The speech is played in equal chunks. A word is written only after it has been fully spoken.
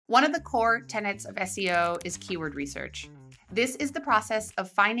One of the core tenets of SEO is keyword research. This is the process of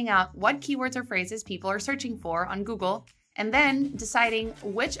finding out what keywords or phrases people are searching for on Google, and then deciding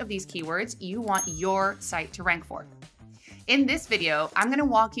which of these keywords you want your site to rank for. In this video, I'm going to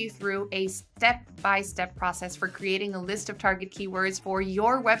walk you through a step-by-step process for creating a list of target keywords for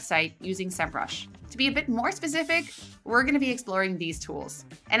your website using Semrush. To be a bit more specific, we're going to be exploring these tools.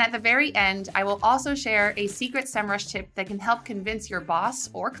 And at the very end, I will also share a secret Semrush tip that can help convince your boss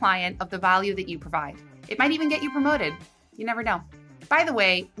or client of the value that you provide. It might even get you promoted. You never know. By the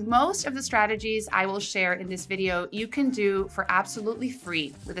way, most of the strategies I will share in this video, you can do for absolutely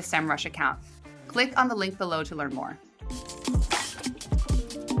free with a Semrush account. Click on the link below to learn more.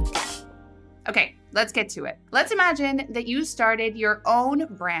 Okay, let's get to it. Let's imagine that you started your own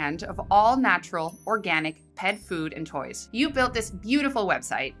brand of all-natural, organic pet food and toys. You built this beautiful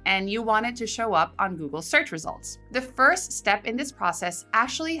website and you want it to show up on Google search results. The first step in this process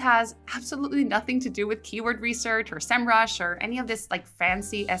actually has absolutely nothing to do with keyword research or Semrush or any of this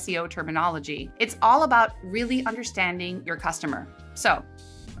fancy SEO terminology. It's all about really understanding your customer. So,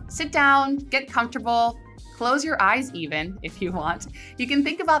 sit down, get comfortable, close your eyes even if you want. You can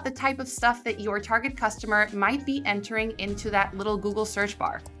think about the type of stuff that your target customer might be entering into that little Google search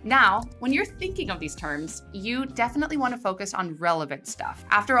bar. Now, when you're thinking of these terms, you definitely want to focus on relevant stuff.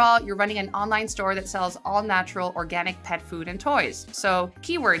 After all, you're running an online store that sells all natural organic pet food and toys. So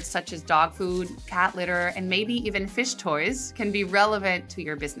keywords such as dog food, cat litter, and maybe even fish toys can be relevant to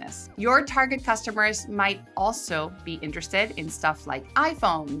your business. Your target customers might also be interested in stuff like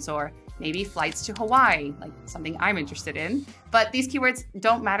iPhones or maybe flights to Hawaii, like something I'm interested in. But these keywords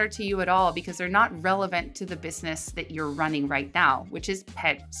don't matter to you at all because they're not relevant to the business that you're running right now, which is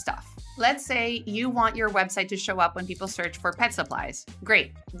pet stuff. Let's say you want your website to show up when people search for pet supplies.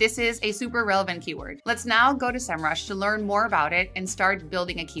 Great, this is a super relevant keyword. Let's now go to Semrush to learn more about it and start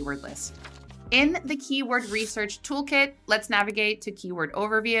building a keyword list. In the keyword research toolkit, let's navigate to keyword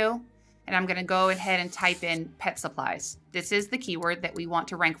overview. And I'm gonna go ahead and type in pet supplies. This is the keyword that we want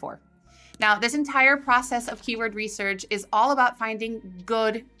to rank for. Now, this entire process of keyword research is all about finding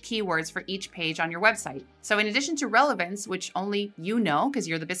good keywords for each page on your website. So in addition to relevance, which only you know because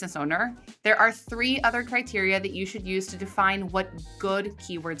you're the business owner, there are 3 other criteria that you should use to define what good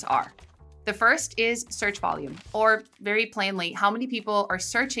keywords are. The first is search volume, or very plainly, how many people are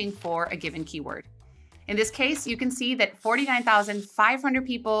searching for a given keyword. In this case, you can see that 49,500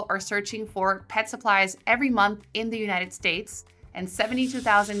 people are searching for pet supplies every month in the United States, and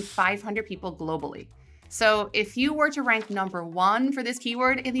 72,500 people globally. So if you were to rank number 1 for this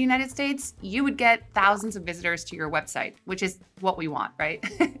keyword in the United States, you would get thousands of visitors to your website, which is what we want, right?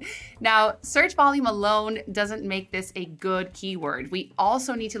 Now, search volume alone doesn't make this a good keyword. We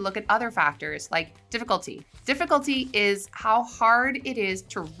also need to look at other factors like difficulty. Difficulty is how hard it is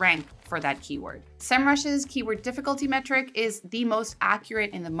to rank for that keyword. Semrush's keyword difficulty metric is the most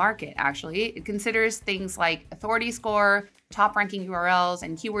accurate in the market, actually. It considers things like authority score, top ranking URLs,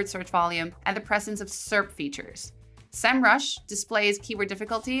 and keyword search volume, and the presence of SERP features. Semrush displays keyword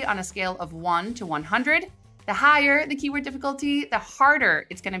difficulty on a scale of 1 to 100. The higher the keyword difficulty, the harder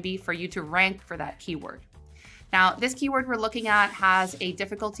it's going to be for you to rank for that keyword. Now, this keyword we're looking at has a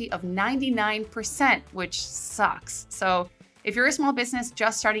difficulty of 99%, which sucks. So if you're a small business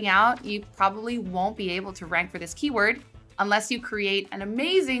just starting out, you probably won't be able to rank for this keyword unless you create an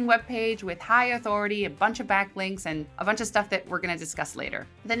amazing web page with high authority, a bunch of backlinks, and a bunch of stuff that we're going to discuss later.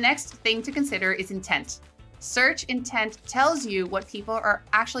 The next thing to consider is intent. Search intent tells you what people are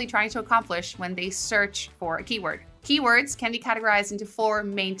actually trying to accomplish when they search for a keyword. Keywords can be categorized into 4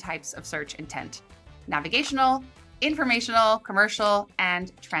 main types of search intent: navigational, informational, commercial,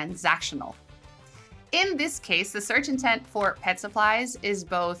 and transactional. In this case, the search intent for pet supplies is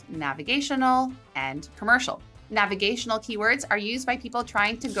both navigational and commercial. Navigational keywords are used by people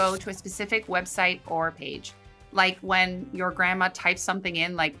trying to go to a specific website or page. Like when your grandma types something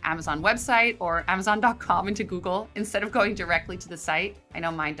in like Amazon website or Amazon.com into Google instead of going directly to the site. I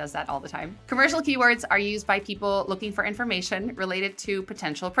know mine does that all the time. Commercial keywords are used by people looking for information related to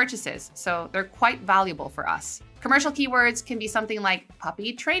potential purchases, so they're quite valuable for us. Commercial keywords can be something like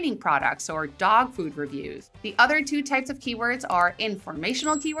puppy training products or dog food reviews. The other 2 types of keywords are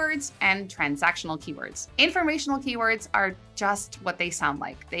informational keywords and transactional keywords. Informational keywords are just what they sound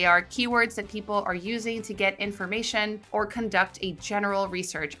like. They are keywords that people are using to get information or conduct a general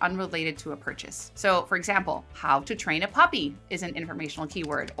research unrelated to a purchase. So for example, how to train a puppy is an informational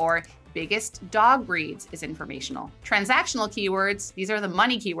keyword, or biggest dog breeds is informational. Transactional keywords, these are the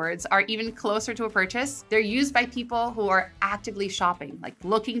money keywords, are even closer to a purchase. They're used by people who are actively shopping, like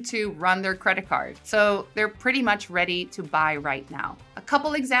looking to run their credit card. So they're pretty much ready to buy right now. A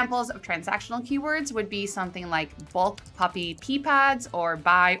couple examples of transactional keywords would be something like bulk puppy pee pads or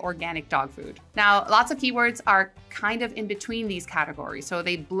buy organic dog food. Now, lots of keywords are kind of in between these categories, so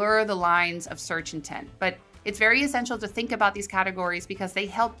they blur the lines of search intent. But it's very essential to think about these categories because they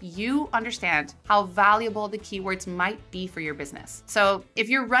help you understand how valuable the keywords might be for your business. So if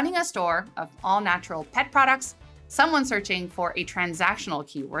you're running a store of all natural pet products, someone searching for a transactional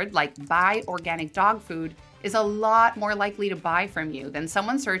keyword like buy organic dog food is a lot more likely to buy from you than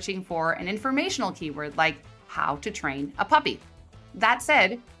someone searching for an informational keyword like how to train a puppy. That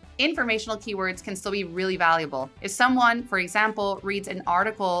said, informational keywords can still be really valuable. If someone, for example, reads an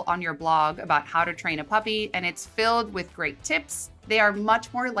article on your blog about how to train a puppy and it's filled with great tips, they are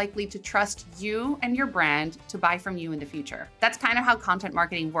much more likely to trust you and your brand to buy from you in the future. That's kind of how content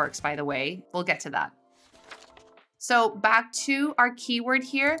marketing works, by the way. We'll get to that. So back to our keyword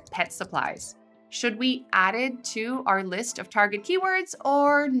here, pet supplies. Should we add it to our list of target keywords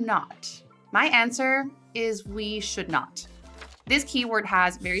or not? My answer is we should not. This keyword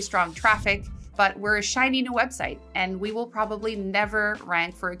has very strong traffic, but we're a shiny new website, and we will probably never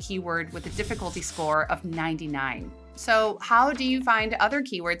rank for a keyword with a difficulty score of 99. So how do you find other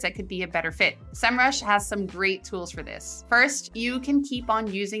keywords that could be a better fit? Semrush has some great tools for this. First, you can keep on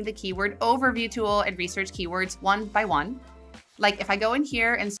using the keyword overview tool and research keywords one by one. Like if I go in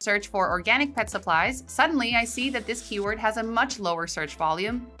here and search for organic pet supplies, suddenly I see that this keyword has a much lower search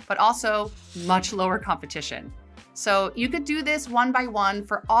volume, but also much lower competition. So you could do this one by one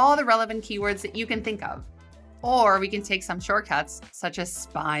for all the relevant keywords that you can think of. Or we can take some shortcuts, such as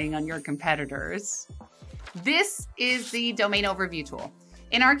spying on your competitors. This is the domain overview tool.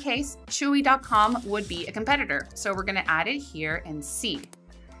 In our case, Chewy.com would be a competitor. So we're gonna add it here and see.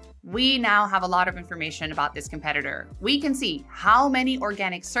 We now have a lot of information about this competitor. We can see how many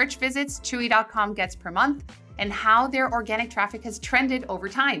organic search visits Chewy.com gets per month and how their organic traffic has trended over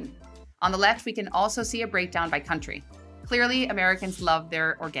time. On the left, we can also see a breakdown by country. Clearly, Americans love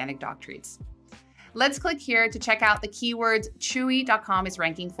their organic dog treats. Let's click here to check out the keywords Chewy.com is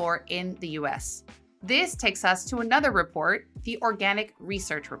ranking for in the US. This takes us to another report, the Organic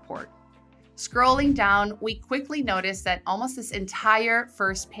Research Report. Scrolling down, we quickly notice that almost this entire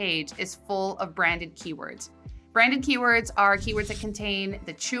first page is full of branded keywords. Branded keywords are keywords that contain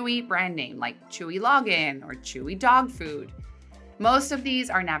the Chewy brand name, like Chewy Login or Chewy Dog Food. Most of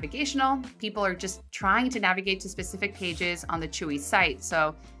these are navigational. People are just trying to navigate to specific pages on the Chewy site.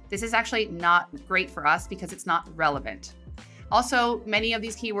 So this is actually not great for us because it's not relevant. Also, many of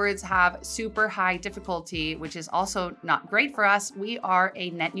these keywords have super high difficulty, which is also not great for us. We are a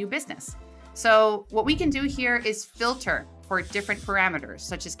net new business. So what we can do here is filter for different parameters,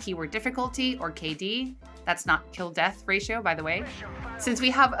 such as keyword difficulty or KD. That's not kill-death ratio, by the way. Since we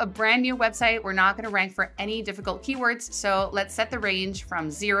have a brand new website, we're not going to rank for any difficult keywords, so let's set the range from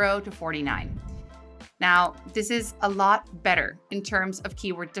 0 to 49. Now, this is a lot better in terms of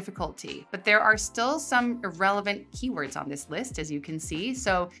keyword difficulty, but there are still some irrelevant keywords on this list, as you can see.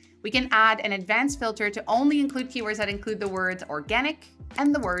 So we can add an advanced filter to only include keywords that include the words organic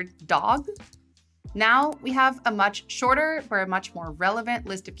and the word dog. Now we have a much shorter, but a much more relevant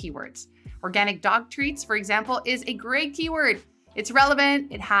list of keywords. Organic dog treats, for example, is a great keyword. It's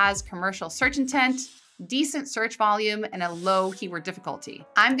relevant, it has commercial search intent, decent search volume, and a low keyword difficulty.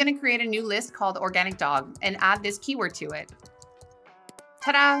 I'm gonna create a new list called organic dog and add this keyword to it.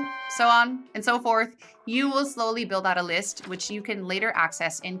 Ta-da! So on and so forth. You will slowly build out a list, which you can later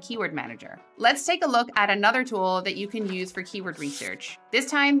access in Keyword Manager. Let's take a look at another tool that you can use for keyword research. This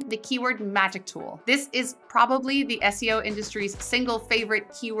time, the Keyword Magic tool. This is probably the SEO industry's single favorite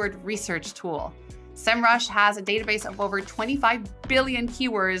keyword research tool. Semrush has a database of over 25 billion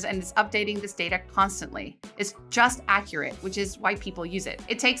keywords and is updating this data constantly. It's just accurate, which is why people use it.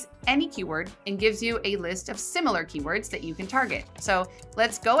 It takes any keyword and gives you a list of similar keywords that you can target. So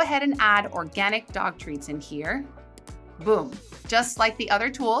let's go ahead and add organic dog treats in here. Boom. Just like the other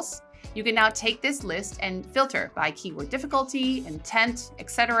tools, you can now take this list and filter by keyword difficulty, intent,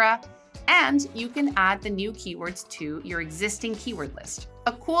 etc. And you can add the new keywords to your existing keyword list.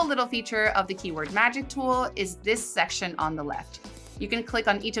 A cool little feature of the Keyword Magic tool is this section on the left. You can click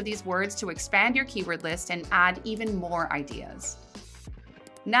on each of these words to expand your keyword list and add even more ideas.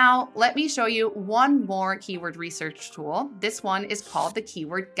 Now, let me show you one more keyword research tool. This one is called the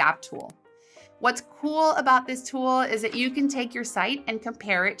Keyword Gap tool. What's cool about this tool is that you can take your site and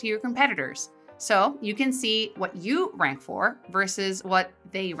compare it to your competitors. So you can see what you rank for versus what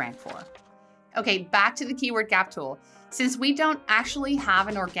they rank for. Okay, back to the Keyword Gap tool. Since we don't actually have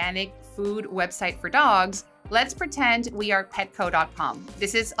an organic food website for dogs, let's pretend we are petco.com.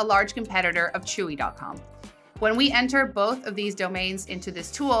 This is a large competitor of chewy.com. When we enter both of these domains into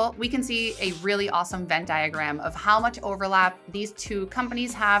this tool, we can see a really awesome Venn diagram of how much overlap these two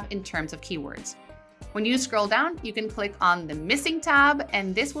companies have in terms of keywords. When you scroll down, you can click on the missing tab,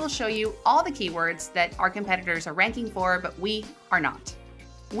 and this will show you all the keywords that our competitors are ranking for, but we are not.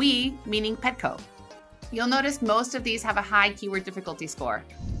 We, meaning Petco. You'll notice most of these have a high keyword difficulty score.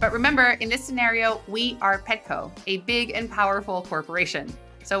 But remember, in this scenario, we are Petco, a big and powerful corporation.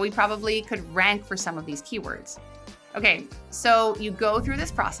 So we probably could rank for some of these keywords. Okay, so you go through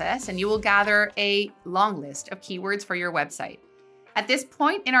this process and you will gather a long list of keywords for your website. At this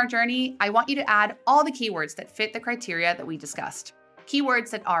point in our journey, I want you to add all the keywords that fit the criteria that we discussed. Keywords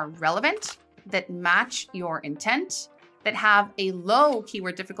that are relevant, that match your intent, that have a low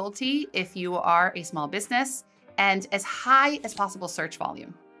keyword difficulty if you are a small business, and as high as possible search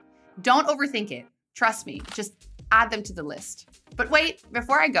volume. Don't overthink it. Trust me, just add them to the list. But wait,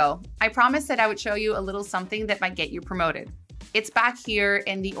 before I go, I promised that I would show you a little something that might get you promoted. It's back here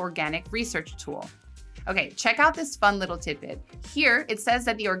in the organic research tool. Okay, check out this fun little tidbit. Here, it says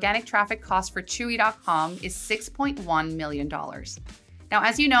that the organic traffic cost for chewy.com is $6.1 million. Now,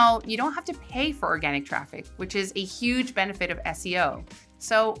 as you know, you don't have to pay for organic traffic, which is a huge benefit of SEO.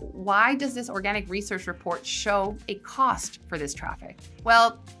 So why does this organic research report show a cost for this traffic?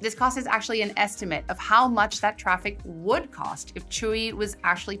 Well, this cost is actually an estimate of how much that traffic would cost if Chewy was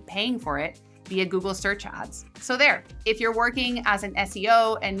actually paying for it via Google search ads. So there, if you're working as an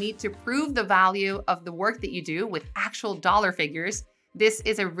SEO and need to prove the value of the work that you do with actual dollar figures, this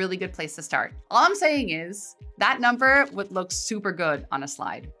is a really good place to start. All I'm saying is that number would look super good on a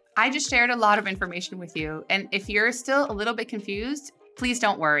slide. I just shared a lot of information with you, and if you're still a little bit confused, please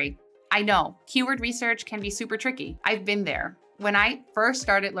don't worry. I know, keyword research can be super tricky. I've been there. When I first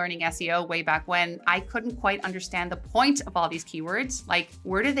started learning SEO way back when, I couldn't quite understand the point of all these keywords. Like,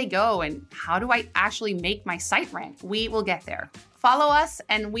 where do they go and how do I actually make my site rank? We will get there. Follow us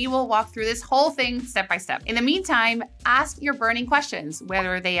and we will walk through this whole thing step by step. In the meantime, ask your burning questions,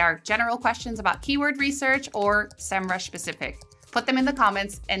 whether they are general questions about keyword research or Semrush specific. Put them in the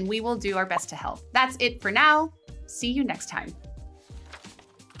comments and we will do our best to help. That's it for now. See you next time.